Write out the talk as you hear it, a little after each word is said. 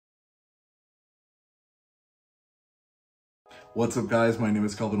What's up guys, my name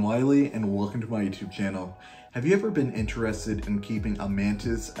is Calvin Wiley and welcome to my YouTube channel. Have you ever been interested in keeping a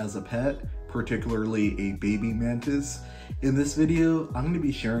mantis as a pet, particularly a baby mantis? In this video, I'm going to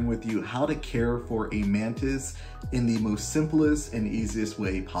be sharing with you how to care for a mantis in the most simplest and easiest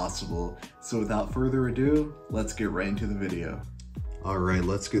way possible. So without further ado, let's get right into the video. Alright,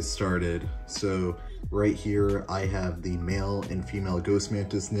 let's get started. So right here I have the male and female ghost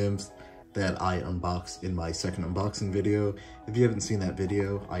mantis nymphs that I unboxed in my second unboxing video. If you haven't seen that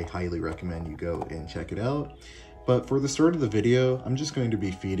video, I highly recommend you go and check it out. But for the start of the video, I'm just going to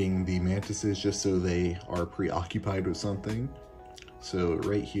be feeding the mantises just so they are preoccupied with something. So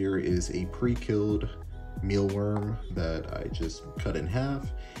right here is a pre-killed mealworm that I just cut in half,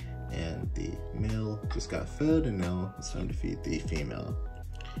 and the male just got fed, and now it's time to feed the female.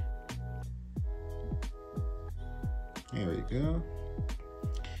 There we go.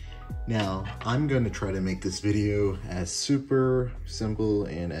 Now, I'm going to try to make this video as super simple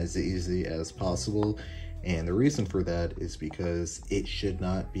and as easy as possible. And the reason for that is because it should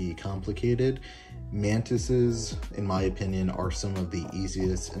not be complicated. Mantises, in my opinion, are some of the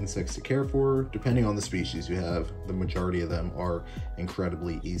easiest insects to care for. Depending on the species you have, the majority of them are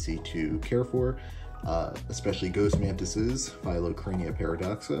incredibly easy to care for, especially ghost mantises, Phylocrenia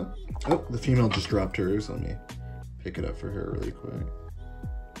paradoxa. Oh, the female just dropped hers. Let me pick it up for her really quick.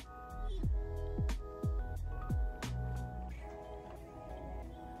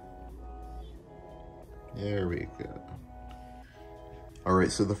 There we go.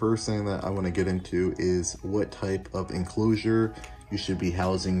 Alright, so the first thing that I want to get into is what type of enclosure you should be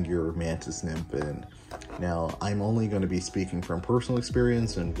housing your mantis nymph in. Now, I'm only going to be speaking from personal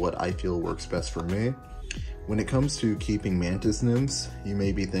experience and what I feel works best for me. When it comes to keeping mantis nymphs, you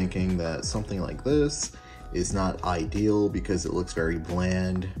may be thinking that something like this is not ideal because it looks very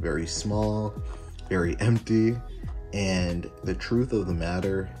bland, very small, very empty, and the truth of the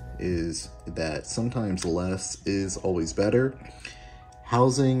matter is that sometimes less is always better.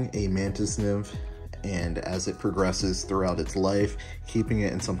 Housing a mantis nymph, and as it progresses throughout its life, keeping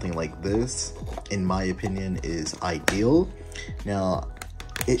it in something like this, in my opinion, is ideal. Now,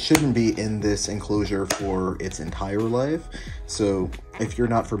 it shouldn't be in this enclosure for its entire life. So if you're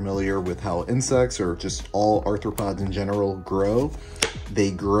not familiar with how insects or just all arthropods in general grow, they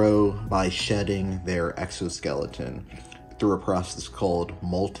grow by shedding their exoskeleton through a process called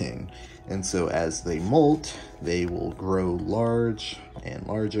molting. And so as they molt, they will grow large and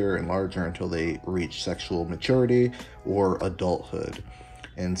larger and larger until they reach sexual maturity or adulthood.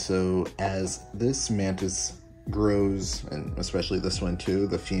 And so as this mantis grows, and especially this one too,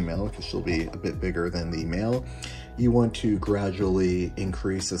 the female, because she'll be a bit bigger than the male, you want to gradually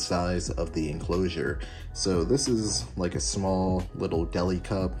increase the size of the enclosure. So this is like a small little deli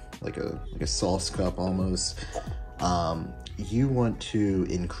cup, like a sauce cup almost. You want to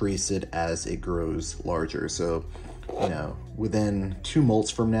increase it as it grows larger. So, you know, within 2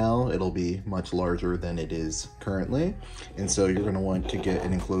 molts from now, it'll be much larger than it is currently. And so you're going to want to get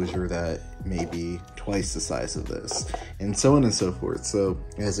an enclosure that may be twice the size of this, and so on and so forth. So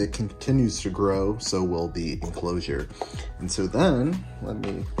as it continues to grow, so will the enclosure. And so then, let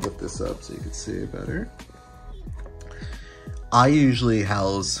me flip this up so you can see it better. I usually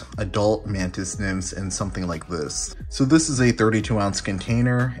house adult mantis nymphs in something like this. So this is a 32-ounce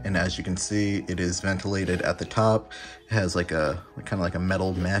container, and as you can see, it is ventilated at the top. It has like a kind of like a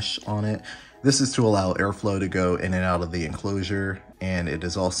metal mesh on it. This is to allow airflow to go in and out of the enclosure, and it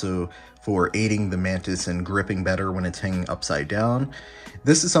is also for aiding the mantis in gripping better when it's hanging upside down.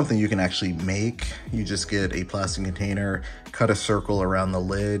 This is something you can actually make. You just get a plastic container, cut a circle around the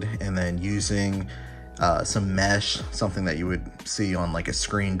lid, and then using some mesh, something that you would see on like a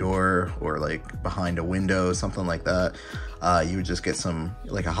screen door or like behind a window, something like that. You would just get some,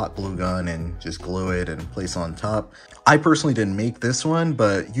 like a hot glue gun, and just glue it and place on top. I personally didn't make this one,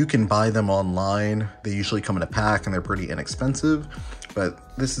 but you can buy them online. They usually come in a pack and they're pretty inexpensive.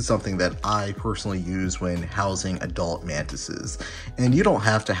 But this is something that I personally use when housing adult mantises. And you don't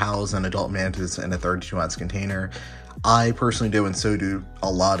have to house an adult mantis in a 32-ounce container. I personally do, and so do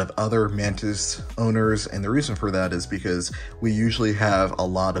a lot of other mantis owners, and the reason for that is because we usually have a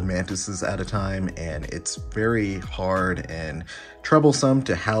lot of mantises at a time, and it's very hard and troublesome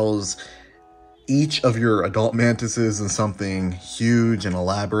to house each of your adult mantises in something huge and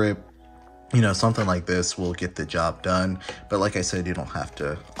elaborate. You know, something like this will get the job done, but like I said, you don't have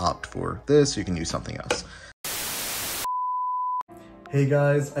to opt for this. You can use something else. Hey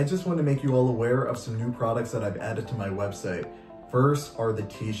guys, I just want to make you all aware of some new products that I've added to my website. First are the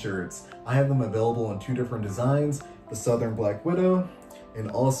t-shirts. I have them available in 2 different designs, the Southern Black Widow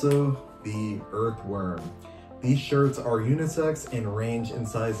and also the Earthworm. These shirts are unisex and range in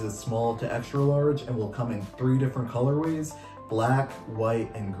sizes small to extra large and will come in 3 different colorways: black, white,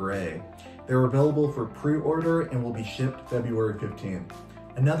 and gray. They're available for pre-order and will be shipped February 15th.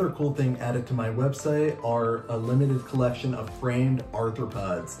 Another cool thing added to my website are a limited collection of framed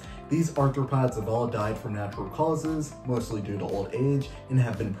arthropods. These arthropods have all died from natural causes, mostly due to old age, and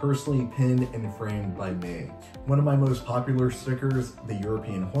have been personally pinned and framed by me. One of my most popular stickers, the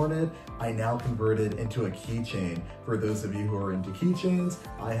European Hornet, I now converted into a keychain. For those of you who are into keychains,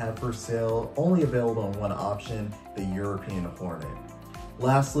 I have for sale, only available in one option, the European Hornet.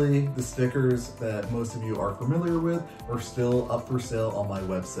 Lastly, the stickers that most of you are familiar with are still up for sale on my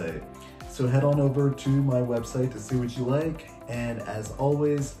website. So head on over to my website to see what you like. And as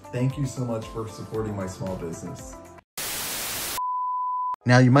always, thank you so much for supporting my small business.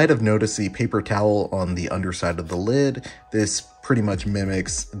 Now you might have noticed the paper towel on the underside of the lid. This pretty much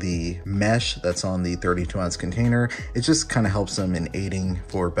mimics the mesh that's on the 32-ounce container. It just kind of helps them in aiding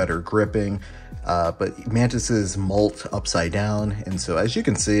for better gripping. But Mantises molt upside down, and so as you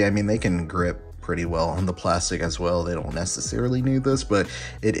can see, I mean, they can grip pretty well on the plastic as well. They don't necessarily need this, but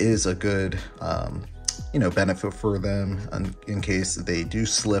it is a good benefit for them in case they do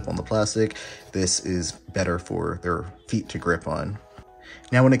slip on the plastic. This is better for their feet to grip on.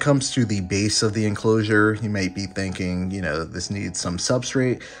 Now, when it comes to the base of the enclosure, you might be thinking, this needs some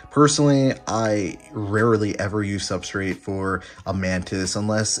substrate. Personally, I rarely ever use substrate for a mantis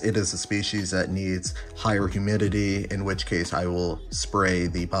unless it is a species that needs higher humidity, in which case I will spray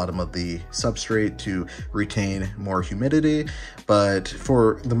the bottom of the substrate to retain more humidity. But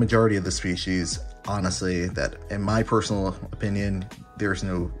for the majority of the species, honestly, that in my personal opinion, there's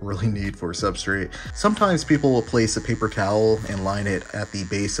no really need for substrate. Sometimes people will place a paper towel and line it at the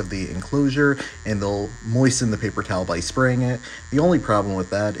base of the enclosure, and they'll moisten the paper towel by spraying it. The only problem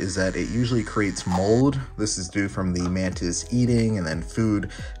with that is that it usually creates mold. This is due from the mantis eating, and then food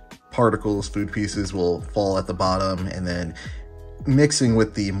particles, food pieces will fall at the bottom, and then mixing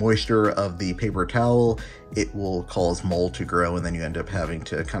with the moisture of the paper towel, it will cause mold to grow, and then you end up having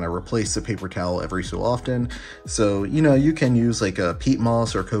to kind of replace the paper towel every so often. So, you can use like a peat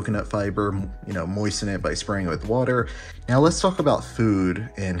moss or coconut fiber, moisten it by spraying it with water. Now let's talk about food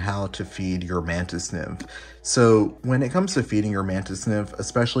and how to feed your mantis nymph. So when it comes to feeding your mantis nymph,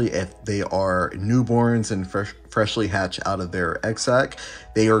 especially if they are newborns and freshly hatched out of their egg sac,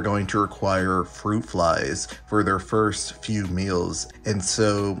 they are going to require fruit flies for their first few meals. And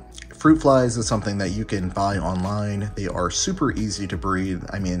so fruit flies is something that you can buy online. They are super easy to breed.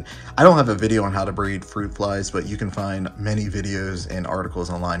 I mean, I don't have a video on how to breed fruit flies, but you can find many videos and articles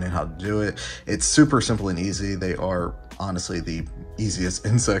online on how to do it. It's super simple and easy. They are honestly the easiest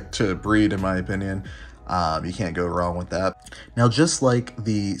insect to breed, in my opinion. You can't go wrong with that. Now, just like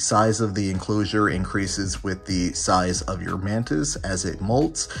the size of the enclosure increases with the size of your mantis as it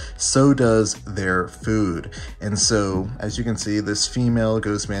molts, so does their food. And so, as you can see, this female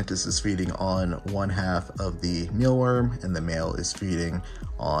ghost mantis is feeding on one half of the mealworm, and the male is feeding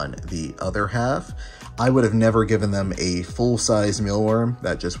on the other half. I would have never given them a full-size mealworm.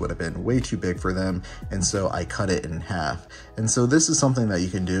 That just would have been way too big for them, and so I cut it in half. And so this is something that you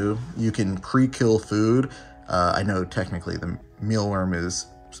can do. You can pre-kill food. I know technically the mealworm is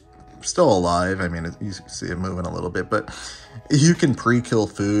still alive. I mean, you see it moving a little bit, but you can pre-kill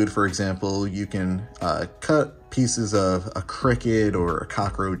food. For example, you can cut pieces of a cricket or a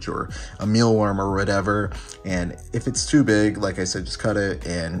cockroach or a mealworm or whatever, and if it's too big, like I said, just cut it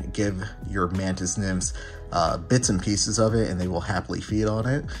and give your mantis nymphs bits and pieces of it, and they will happily feed on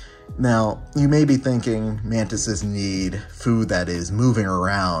it. Now, you may be thinking mantises need food that is moving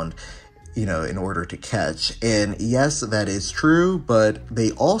around, in order to catch. And yes, that is true, but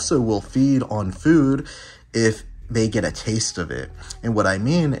they also will feed on food if they get a taste of it. And what I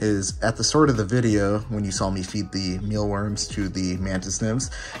mean is, at the start of the video, when you saw me feed the mealworms to the mantis nymphs,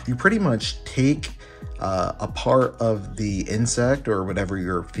 you pretty much take a part of the insect or whatever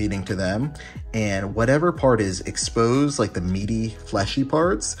you're feeding to them, and whatever part is exposed, like the meaty, fleshy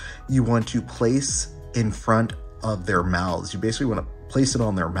parts, you want to place in front of their mouths. You basically want to place it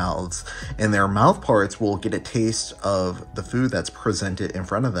on their mouths, and their mouth parts will get a taste of the food that's presented in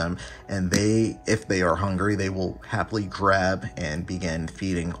front of them, and if they are hungry, they will happily grab and begin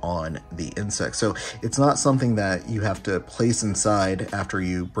feeding on the insect. So it's not something that you have to place inside after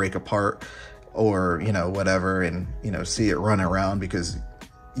you break apart or whatever, and see it run around, because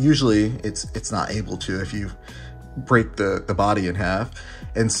usually it's not able to if you break the body in half.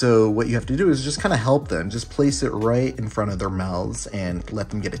 And so what you have to do is just kind of help them, just place it right in front of their mouths and let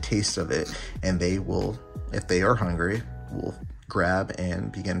them get a taste of it, and they will, if they are hungry, will grab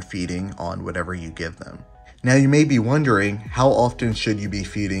and begin feeding on whatever you give them. Now you may be wondering, how often should you be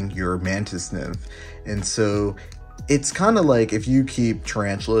feeding your mantis nymph? And so it's kind of like if you keep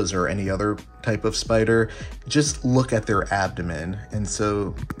tarantulas or any other type of spider, just look at their abdomen. And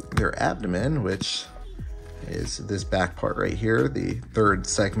so their abdomen, which is this back part right here, the third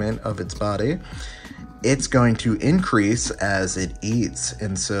segment of its body, it's going to increase as it eats.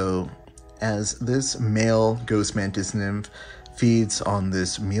 And so as this male ghost mantis nymph feeds on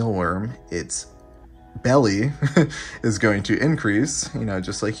this mealworm, its belly is going to increase, you know,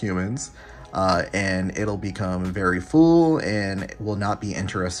 just like humans, and it'll become very full and will not be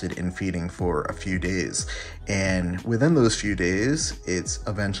interested in feeding for a few days. And within those few days, it's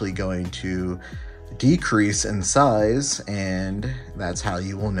eventually going to decrease in size, and that's how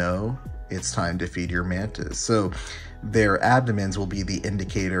you will know it's time to feed your mantis. So their abdomens will be the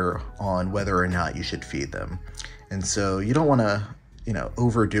indicator on whether or not you should feed them. And so you don't want to, you know,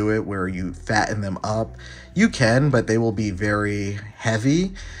 overdo it where you fatten them up. You can, but they will be very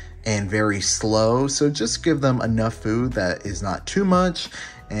heavy and very slow. So just give them enough food that is not too much.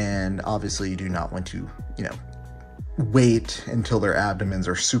 And obviously you do not want to, you know, wait until their abdomens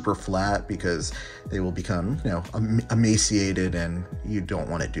are super flat, because they will become, you know, emaciated, and you don't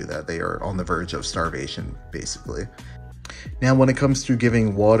want to do that. They are on the verge of starvation, basically. Now, when it comes to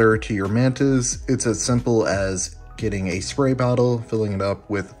giving water to your mantis, it's as simple as getting a spray bottle, filling it up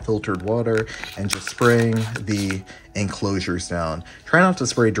with filtered water, and just spraying the enclosures down. Try not to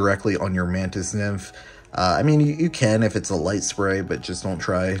spray directly on your mantis nymph. I mean, you can if it's a light spray, but just don't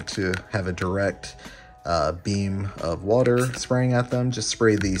try to have a direct beam of water spraying at them. Just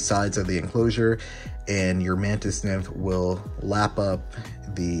spray the sides of the enclosure, and your mantis nymph will lap up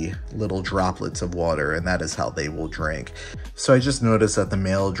the little droplets of water, and that is how they will drink. So I just noticed that the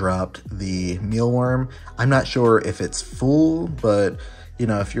male dropped the mealworm. I'm not sure if it's full, but you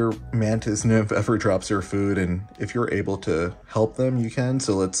know, if your mantis nymph ever drops their food, and if you're able to help them, you can.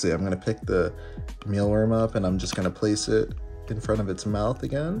 So let's see, I'm gonna pick the mealworm up, and I'm just gonna place it in front of its mouth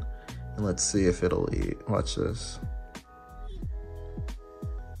again. And let's see if it'll eat. Watch this.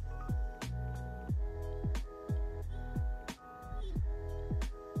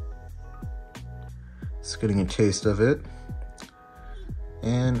 It's getting a taste of it.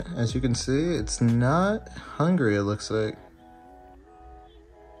 And as you can see, it's not hungry, it looks like.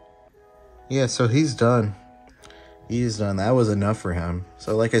 Yeah, so he's done. He's done. That was enough for him.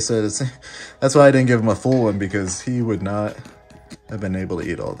 So like I said, that's why I didn't give him a full one, because he would not have been able to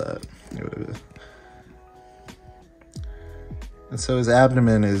eat all that. And so his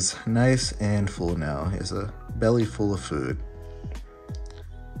abdomen is nice and full now. He has a belly full of food.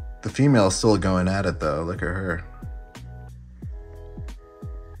 The female's still going at it though. Look at her.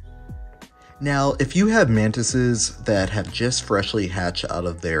 Now, if you have mantises that have just freshly hatched out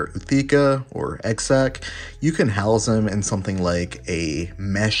of their ootheca or egg sac, you can house them in something like a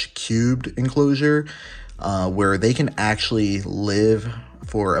mesh cubed enclosure, where they can actually live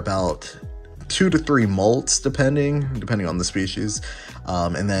for about 2 to 3 molts, depending on the species.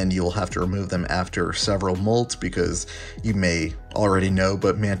 And then you'll have to remove them after several molts, because you may already know,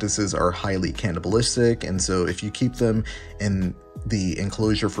 but mantises are highly cannibalistic. And so if you keep them in the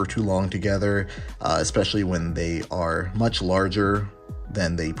enclosure for too long together, especially when they are much larger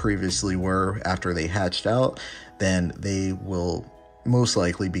than they previously were after they hatched out, then they will most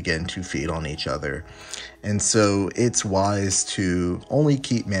likely begin to feed on each other. And so it's wise to only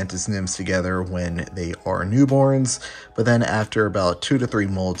keep mantis nymphs together when they are newborns, but then after about 2 to 3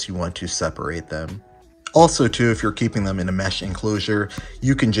 molts, you want to separate them. Also too, if you're keeping them in a mesh enclosure,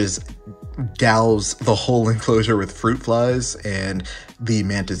 you can just douse the whole enclosure with fruit flies, and the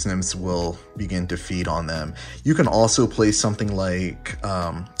mantis nymphs will begin to feed on them. You can also place something like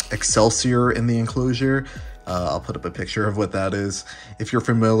Excelsior in the enclosure. I'll put up a picture of what that is. If you're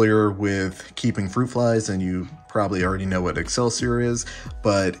familiar with keeping fruit flies, then you probably already know what Excelsior is,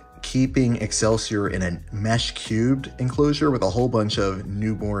 but keeping Excelsior in a mesh cubed enclosure with a whole bunch of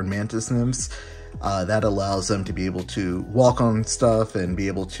newborn mantis nymphs, that allows them to be able to walk on stuff and be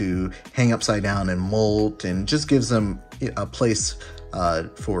able to hang upside down and molt, and just gives them a place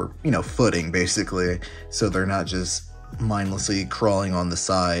for, footing basically, so they're not just mindlessly crawling on the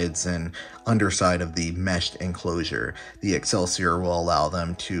sides and underside of the meshed enclosure. The Excelsior will allow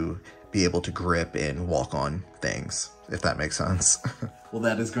them to be able to grip and walk on things, if that makes sense. Well,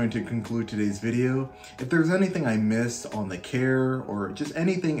 that is going to conclude today's video. If there's anything I missed on the care or just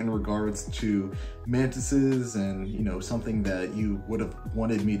anything in regards to mantises and, you know, something that you would have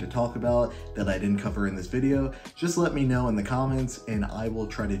wanted me to talk about that I didn't cover in this video, just let me know in the comments and I will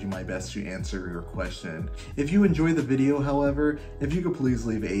try to do my best to answer your question. If you enjoyed the video, however, if you could please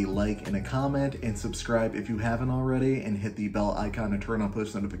leave a like and a comment and subscribe if you haven't already, and hit the bell icon and turn on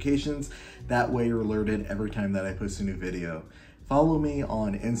post notifications. That way you're alerted every time that I post a new video. Follow me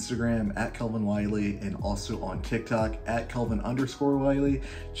on Instagram at Kelvin Wiley and also on TikTok at Kelvin_Wiley.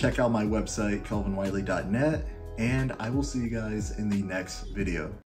 Check out my website, kelvinwiley.net, and I will see you guys in the next video.